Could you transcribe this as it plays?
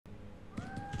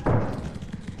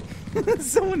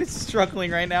Someone is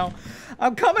struggling right now.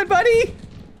 I'm coming, buddy.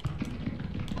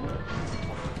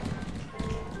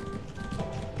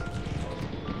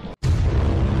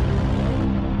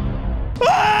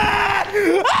 Ah!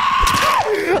 Ah!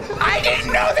 I didn't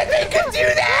know that they could do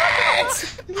that!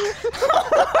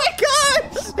 Oh my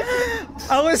gosh!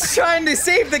 I was trying to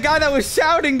save the guy that was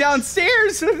shouting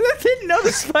downstairs. I didn't know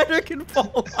the spider can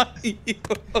fall on you.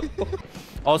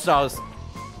 Also, I was...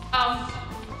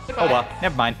 Goodbye. Oh well,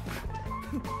 never mind.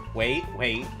 Wait.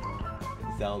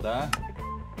 Zelda.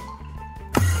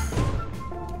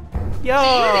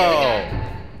 Yo!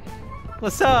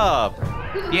 What's up?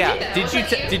 Yeah,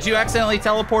 did you accidentally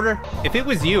teleport her? If it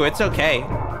was you, it's okay.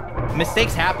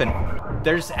 Mistakes happen.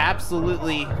 There's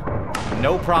absolutely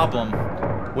no problem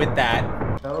with that.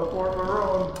 Teleport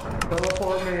Maroon.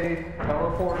 Teleport me.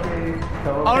 Teleport me.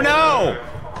 Teleport Oh no!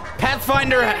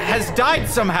 Pathfinder has died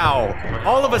somehow.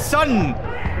 All of a sudden,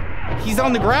 he's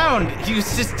on the ground. He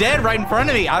was just dead right in front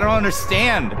of me. I don't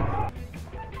understand.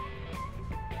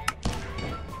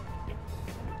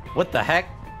 What the heck?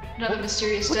 Another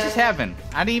mysterious What death. just happened?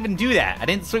 I didn't even do that. I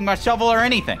didn't swing my shovel or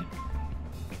anything.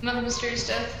 Another mysterious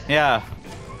death. Yeah.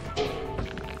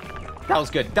 That was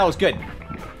good. That was good.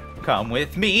 Come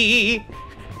with me,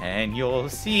 and you'll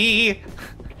see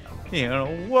in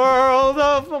a world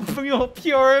of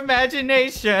pure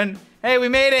imagination. Hey, we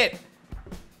made it.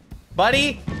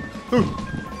 Buddy.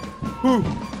 Ooh.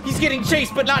 He's getting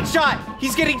chased but not shot.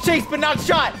 He's getting chased but not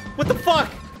shot. What the fuck?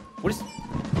 What is...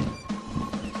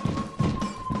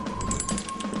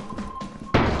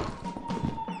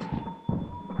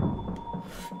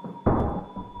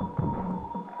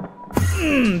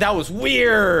 that was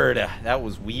weird. That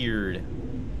was weird.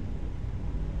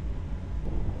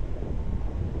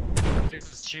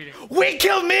 This is cheating. We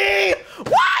killed me!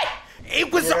 What?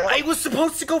 It was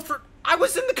supposed to go for... I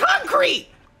was in the concrete!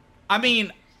 I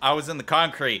mean, I was in the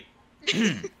concrete.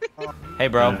 Hey,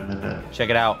 bro. Check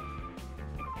it out.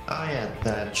 Oh yeah,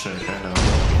 that trick, I know.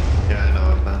 Yeah, I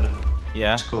know about it.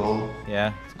 Yeah? It's cool.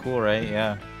 Yeah, it's cool, right?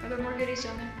 Yeah. Are there more goodies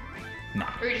down there? No.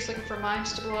 Or are you just looking for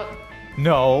mines to blow up?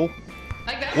 No.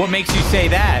 Like that? What makes you say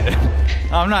that?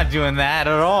 I'm not doing that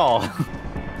at all.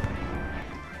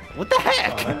 What the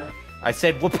heck? I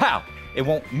said, whoop-pow. It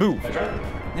won't move.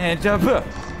 And,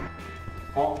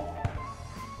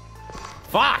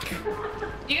 fuck!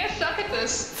 You guys suck at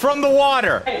this. From the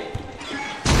water.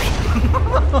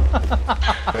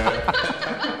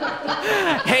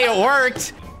 Hey, it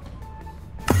worked.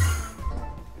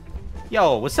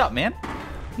 Yo, what's up, man?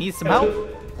 Need some help?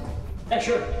 Yeah,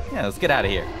 sure. Yeah, let's get out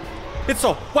of here. It's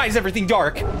so... Why is everything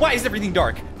dark? Why is everything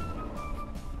dark?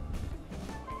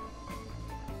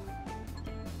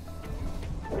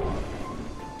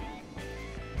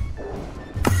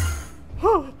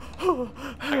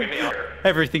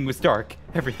 Everything was dark.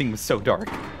 Everything was so dark.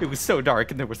 It was so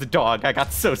dark and there was a dog. I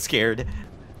got so scared.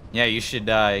 Yeah, you should,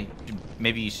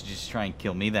 maybe you should just try and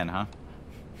kill me then, huh?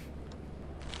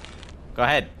 Go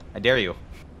ahead. I dare you.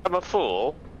 I'm a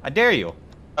fool. I dare you.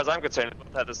 As I'm concerned, we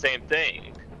both have the same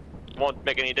thing. It won't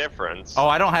make any difference. Oh,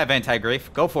 I don't have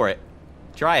anti-grief. Go for it.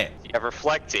 Try it. You have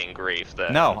reflecting grief,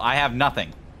 then. No, I have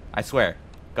nothing. I swear.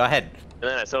 Go ahead. And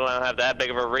then I still don't have that big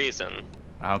of a reason.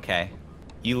 Okay.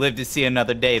 You live to see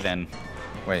another day, then.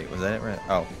 Wait, was that it right?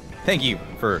 Oh. Thank you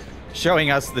for showing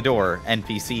us the door,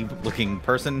 NPC-looking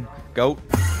person. Goat.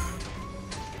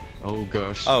 Oh,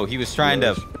 gosh. Oh, he was trying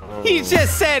to... He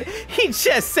just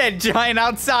said giant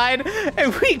outside,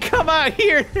 and we come out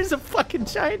here, there's a fucking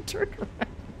giant turtle.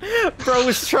 Bro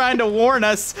was trying to warn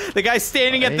us. The guy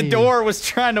standing at the door was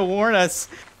trying to warn us.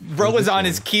 Bro was on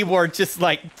his keyboard just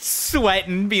like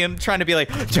sweating, trying to be like,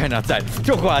 giant outside,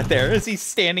 don't go out there, as he's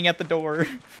standing at the door.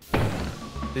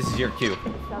 This is your cue.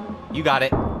 You got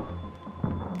it.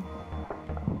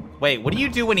 Wait, what do you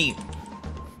do when he...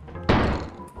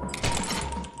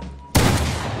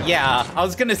 Yeah, I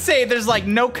was gonna say there's like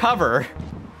no cover.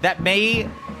 That may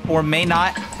or may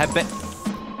not have been...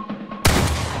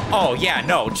 Oh yeah,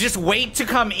 no, just wait to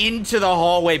come into the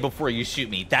hallway before you shoot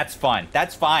me. That's fine,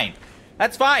 that's fine.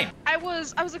 That's fine. I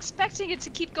was expecting it to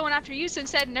keep going after you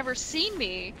since it had never seen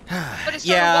me. But it started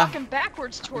Yeah. walking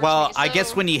backwards towards Well, me, I so-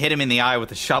 guess when you hit him in the eye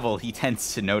with a shovel, he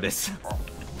tends to notice.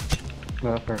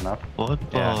 No, fair enough.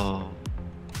 Football.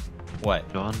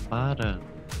 What? John Madden.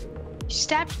 You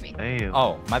stabbed me. Damn.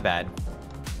 Oh, my bad.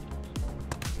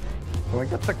 Can we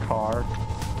get the car?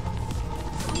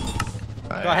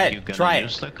 Go ahead, You gonna try it.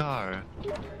 use the car.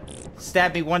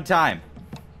 Stab me one time.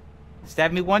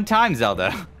 Stab me one time,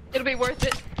 Zelda. It'll be worth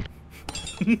it.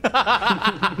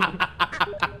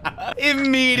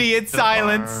 Immediate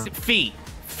silence. Feet.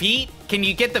 Feet? Can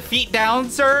you get the feet down,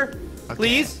 sir? Okay,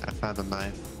 Please? I found a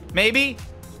knife. Maybe?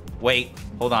 Wait,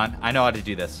 hold on. I know how to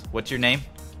do this. What's your name?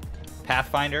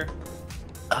 Pathfinder?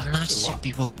 I'm not seeing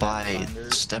people buy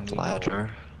step ladder.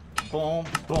 Boom,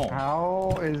 boom.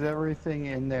 How is everything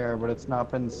in there, but it's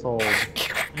not been sold?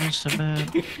 Listen, man.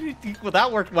 Well,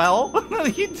 that worked well.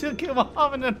 You took him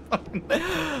off and then fucking...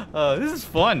 this is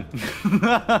fun.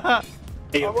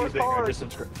 Hey, I I'm worked using, hard.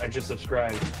 I just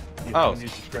subscribed. He's Oh. a new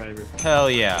subscriber.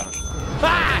 Hell yeah.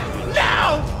 Ah!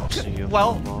 No!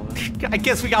 Well, I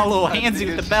guess we got a little handsy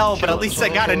with the bell, but at least I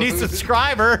got a new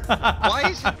subscriber. Why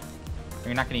is it?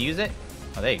 You're not gonna use it?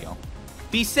 Oh, there you go.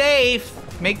 Be safe.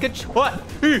 Make a choice.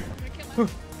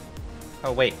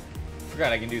 Oh, wait.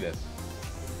 Forgot I can do this.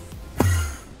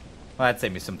 Well, that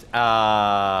saved me some...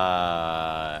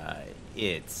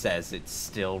 It says it's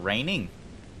still raining.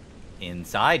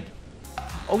 Inside.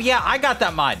 Oh, yeah, I got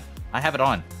that mod. I have it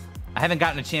on. I haven't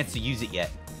gotten a chance to use it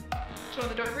yet. So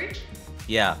the door reach?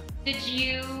 Yeah. Did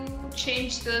you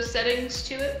change the settings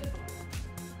to it?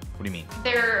 What do you mean?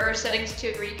 There are settings to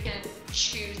it where you can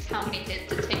choose how many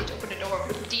hits it takes to open a door.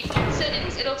 With the default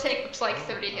settings, it'll take like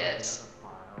 30 hits.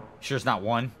 Sure it's not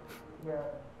one?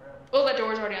 Well, that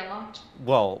door's already unlocked.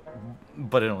 Well,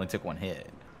 but it only took one hit.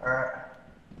 Alright.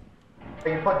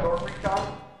 Can you put door reach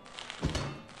on?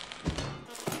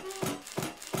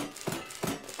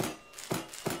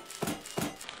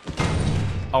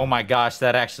 Oh my gosh,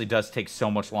 that actually does take so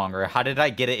much longer. How did I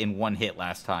get it in one hit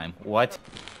last time? What?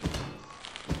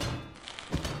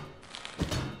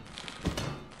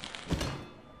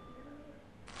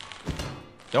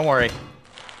 Don't worry.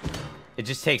 It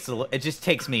just takes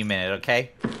me a minute,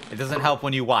 okay? It doesn't help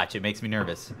when you watch. It makes me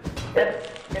nervous.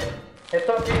 It's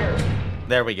up here.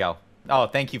 There we go. Oh,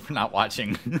 thank you for not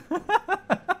watching.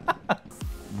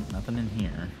 Nothing in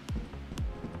here.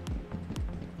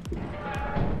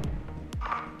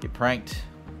 Get pranked.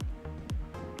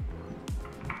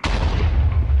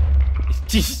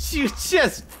 You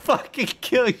just fucking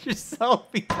kill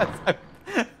yourself because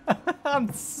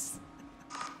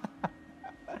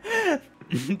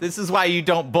This is why you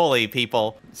don't bully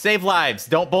people. Save lives,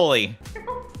 don't bully.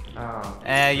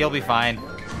 Oh. You'll be fine.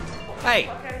 Hey,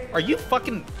 are you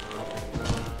fucking...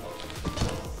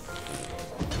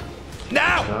 No!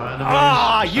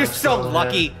 Ah, you're so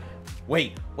lucky.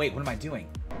 Wait, what am I doing?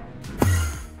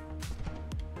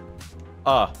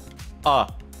 Oh.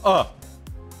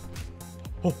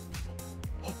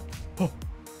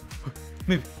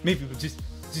 Maybe we'll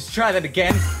just try that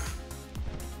again.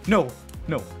 No.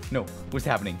 What's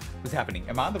happening?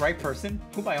 Am I on the right person?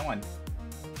 Who am I on?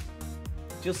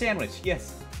 Jill Sandwich.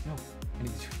 Yes. No. I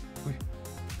need to...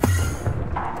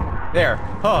 There.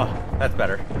 Oh, that's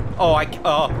better.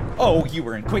 Oh, you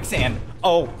were in quicksand.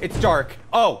 Oh, it's dark.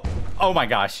 Oh my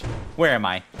gosh. Where am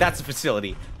I? That's a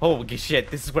facility. Holy shit.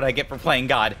 This is what I get for playing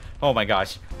God. Oh my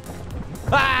gosh.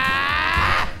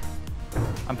 Ah!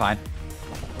 I'm fine.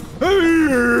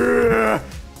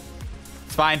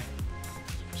 It's fine.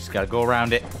 Just gotta go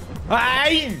around it.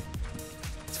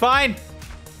 It's fine.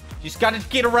 Just gotta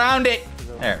get around it.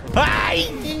 There.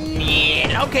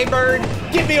 Okay, bird.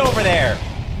 Get me over there.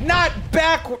 Not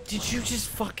backward. Did you just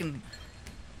fucking...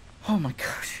 Oh my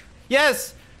gosh.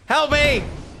 Yes. Help me.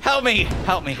 Help me.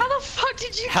 How the fuck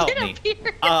did you Help get me. up here?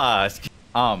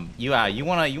 You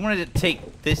wanna to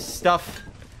take this stuff,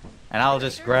 and I'll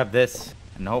just grab this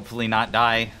and hopefully not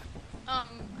die. I'm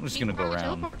just gonna go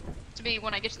around. To me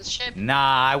when I get to the ship.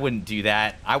 Nah, I wouldn't do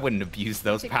that. I wouldn't abuse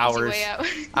those Take an easy powers. way out.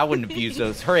 I wouldn't abuse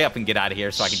those. Hurry up and get out of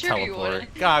here so I can Sure you teleport.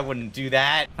 would. God, I wouldn't do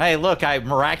that. Hey, look, I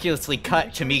miraculously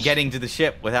cut to me getting to the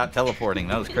ship without teleporting.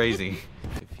 That was crazy.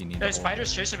 If you need There's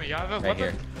spiders chasing me. You have a right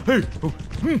weapon? here.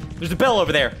 Hey, there's a bell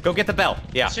over there. Go get the bell.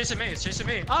 Yeah. It's chasing me. It's chasing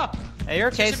me. Ah! Hey, you're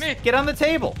okay. chasing me. Get on the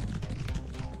table.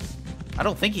 I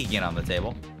don't think he can get on the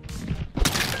table.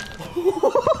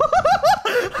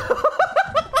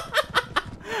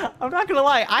 I'm not gonna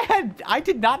lie, I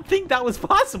did not think that was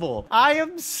possible. I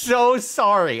am so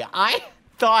sorry. I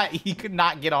thought he could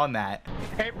not get on that.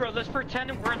 Hey, bro, let's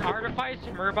pretend we're in Artifice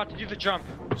and we're about to do the jump.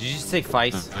 Did you just say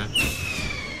Feist?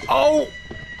 Oh!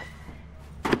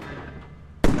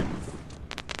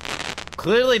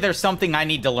 Clearly there's something I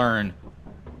need to learn.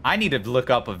 I need to look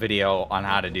up a video on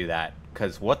how to do that.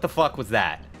 Because what the fuck was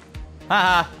that?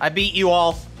 Haha, I beat you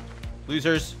all.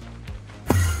 Losers.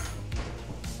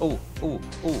 Ooh.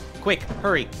 Quick,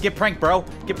 hurry. Get pranked, bro.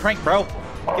 Get pranked, bro.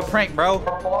 Get pranked, bro.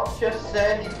 Our boss just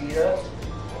said he beat us.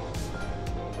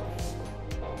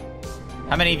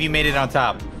 How many of you made it on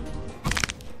top?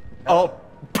 Oh.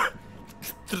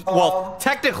 Well,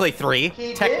 technically 3.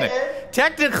 He did.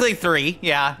 Technically 3.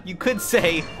 Yeah, you could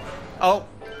say. Oh,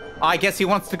 I guess he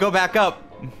wants to go back up.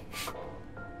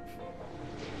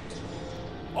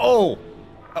 Oh.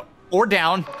 Or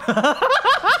down.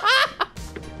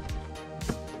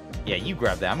 Yeah, you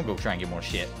grab that. I'm gonna go try and get more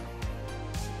shit.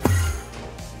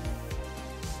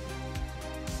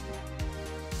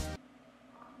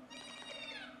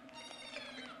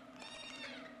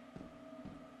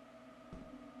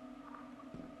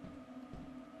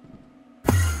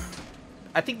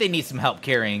 I think they need some help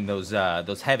carrying those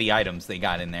heavy items they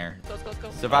got in there.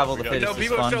 Go. Survival of the fittest No, is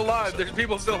people are fun. still alive. There's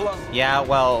people still alive. Yeah,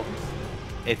 well,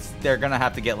 they're gonna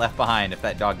have to get left behind if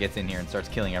that dog gets in here and starts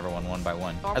killing everyone one by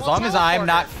one. As long as I'm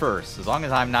not first. As long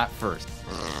as I'm not first.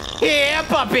 Here,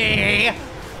 puppy!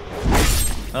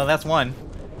 Oh, that's one.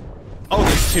 Oh,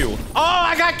 there's two. Oh,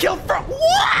 I got killed for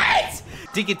what?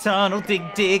 Dig a tunnel, dig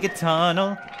a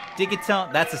tunnel, dig a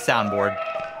tunnel. That's a soundboard.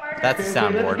 That's a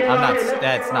soundboard.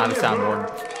 That's not a soundboard.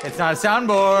 It's not a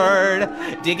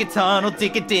soundboard. Dig a tunnel,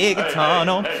 dig a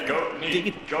tunnel. Dig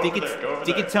a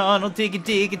tunnel, dig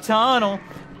a tunnel.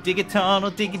 Dig a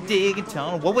tunnel, dig a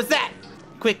tunnel. What was that?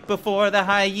 Quick before the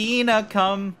hyena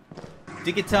come.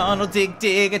 Dig a tunnel, dig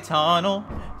a tunnel.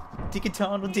 Dig a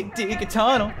tunnel, dig a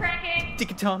tunnel.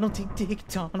 Dig a tunnel, dig a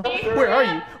tunnel. Where are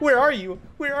you? Where are you?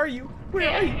 Where are you? Where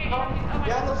are you?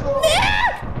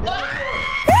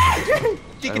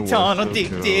 Dig a tunnel,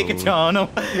 dig a tunnel.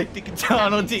 Dig a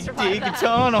tunnel, dig a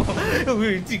tunnel.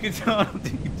 Dig a tunnel,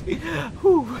 dig.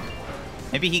 Whew.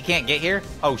 Maybe he can't get here?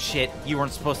 Oh shit, you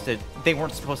weren't supposed to, they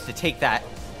weren't supposed to take that.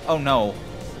 Oh no.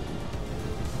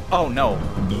 Oh no.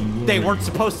 They weren't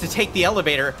supposed to take the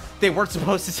elevator. They weren't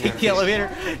supposed to take the elevator.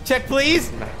 Check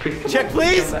please. Check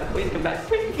please.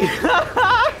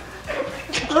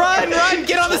 Run, run,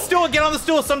 get on the stool, get on the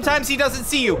stool. Sometimes he doesn't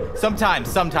see you.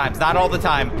 Sometimes, not all the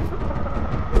time.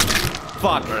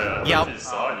 Fuck. Yep.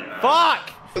 Fuck.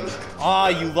 Oh,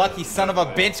 you lucky son of a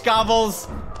bitch, Gobbles.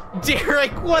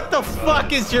 Derek, what the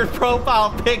fuck is your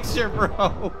profile picture,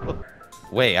 bro?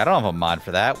 Wait, I don't have a mod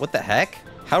for that. What the heck?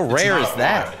 How rare is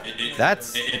that?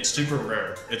 It's super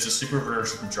rare. It's a super rare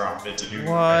drop. It's a new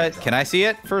What? Can I see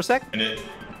it for a sec? And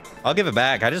I'll give it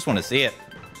back. I just want to see it.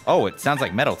 Oh, it sounds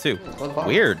like metal too.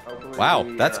 Weird. Wow,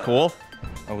 that's cool.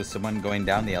 Oh, is someone going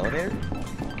down the elevator?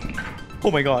 Oh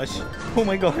my gosh. Oh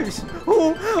my gosh.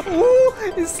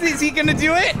 Oh, is he gonna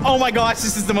do it? Oh my gosh,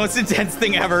 this is the most intense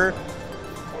thing ever.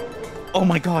 Oh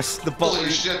my gosh, the boat.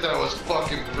 Holy shit, that was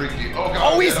fucking freaky. Oh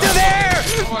god. Oh, he's still there!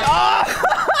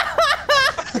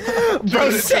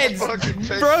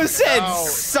 Bro said,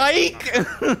 psych!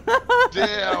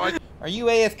 Damn. Are you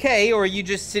AFK or are you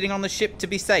just sitting on the ship to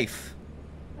be safe?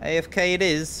 AFK it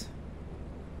is.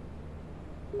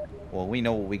 Well, we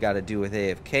know what we gotta do with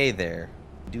AFK there.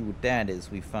 Do with that is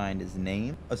we find his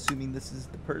name, assuming this is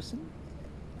the person,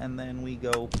 and then we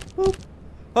go, boop.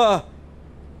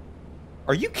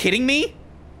 Are you kidding me?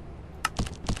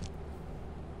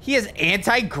 He has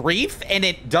anti-grief and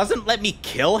it doesn't let me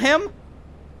kill him?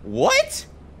 What?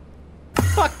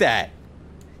 Fuck that.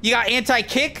 You got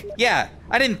anti-kick? Yeah,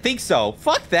 I didn't think so.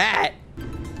 Fuck that.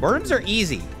 Worms are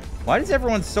easy. Why is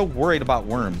everyone so worried about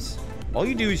worms? All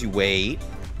you do is you wait,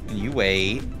 and you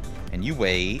wait, and you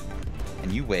wait,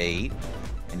 and you wait,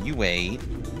 and you wait,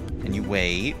 and you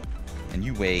wait, and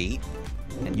you wait,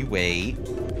 and you wait,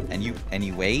 and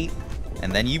you wait,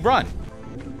 and then you run.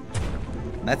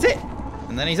 And that's it.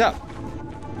 And then he's up.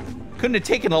 Couldn't have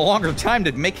taken a longer time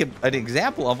to make an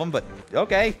example of him, but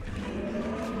okay.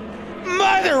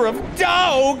 Mother of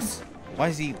dogs! Why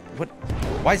is he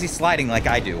sliding like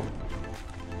I do?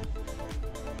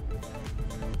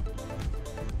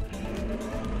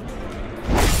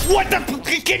 What the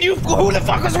can you who the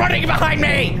fuck was running behind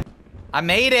me? I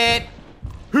made it.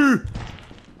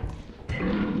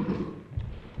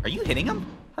 Are you hitting him?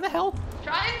 How the hell?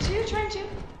 Trying to.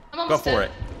 I'm Go almost for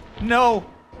dead. it. No.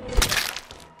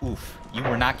 Oof, you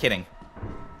were not kidding.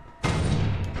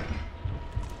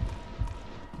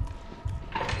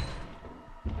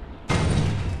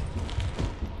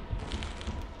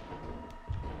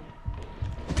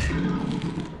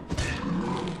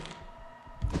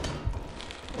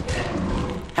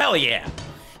 Hell yeah.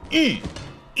 Eat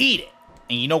it.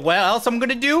 And you know what else I'm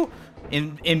gonna do?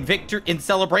 In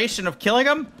celebration of killing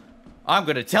him, I'm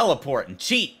gonna teleport and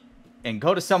cheat and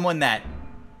go to someone that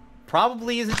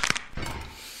probably isn't.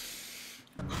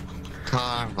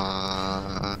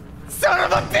 Karma. Son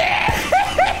of a bitch!